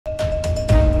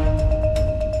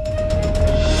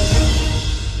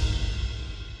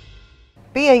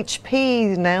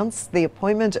BHP announced the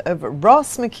appointment of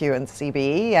Ross McEwan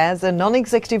CBE as a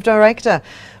non-executive director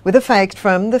with effect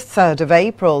from the 3rd of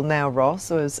April. Now, Ross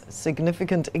has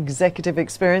significant executive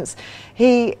experience.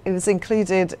 He was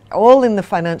included all in the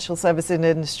financial services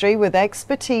industry with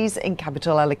expertise in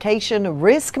capital allocation,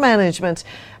 risk management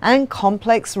and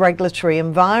complex regulatory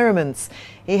environments.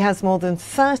 He has more than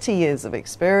 30 years of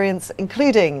experience,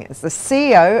 including as the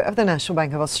CEO of the National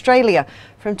Bank of Australia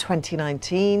from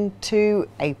 2019 to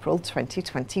April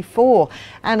 2024,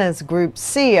 and as Group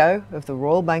CEO of the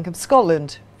Royal Bank of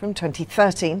Scotland from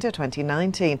 2013 to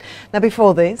 2019. Now,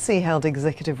 before this, he held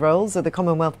executive roles at the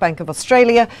Commonwealth Bank of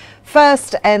Australia,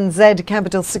 First NZ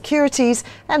Capital Securities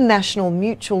and National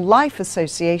Mutual Life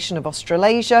Association of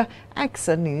Australasia,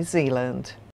 AXA New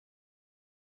Zealand.